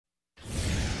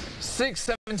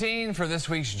6:17 for this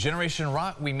week's Generation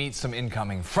Rock. We meet some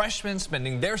incoming freshmen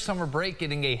spending their summer break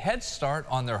getting a head start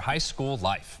on their high school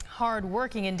life. Hard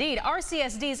working indeed.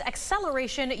 RCSD's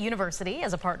Acceleration University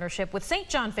is a partnership with St.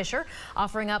 John Fisher,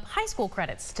 offering up high school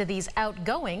credits to these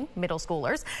outgoing middle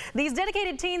schoolers. These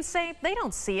dedicated teens say they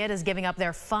don't see it as giving up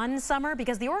their fun summer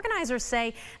because the organizers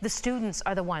say the students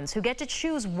are the ones who get to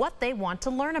choose what they want to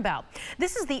learn about.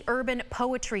 This is the urban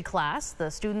poetry class.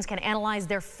 The students can analyze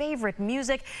their favorite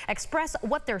music, express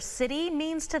what their city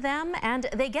means to them, and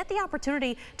they get the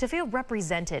opportunity to feel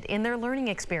represented in their learning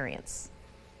experience.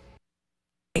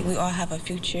 We all have a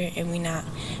future, and we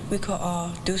could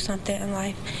all do something in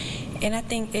life. And I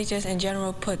think it just in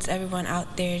general puts everyone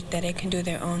out there that they can do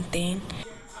their own thing.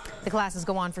 The classes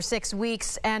go on for 6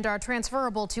 weeks and are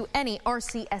transferable to any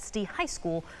RCSD high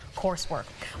school coursework.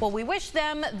 Well, we wish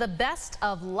them the best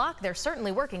of luck. They're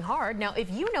certainly working hard. Now,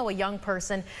 if you know a young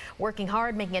person working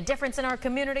hard, making a difference in our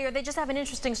community, or they just have an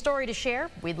interesting story to share,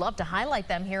 we'd love to highlight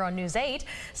them here on News 8.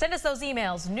 Send us those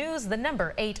emails,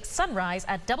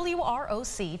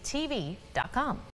 news8sunrise@WROCTV.com.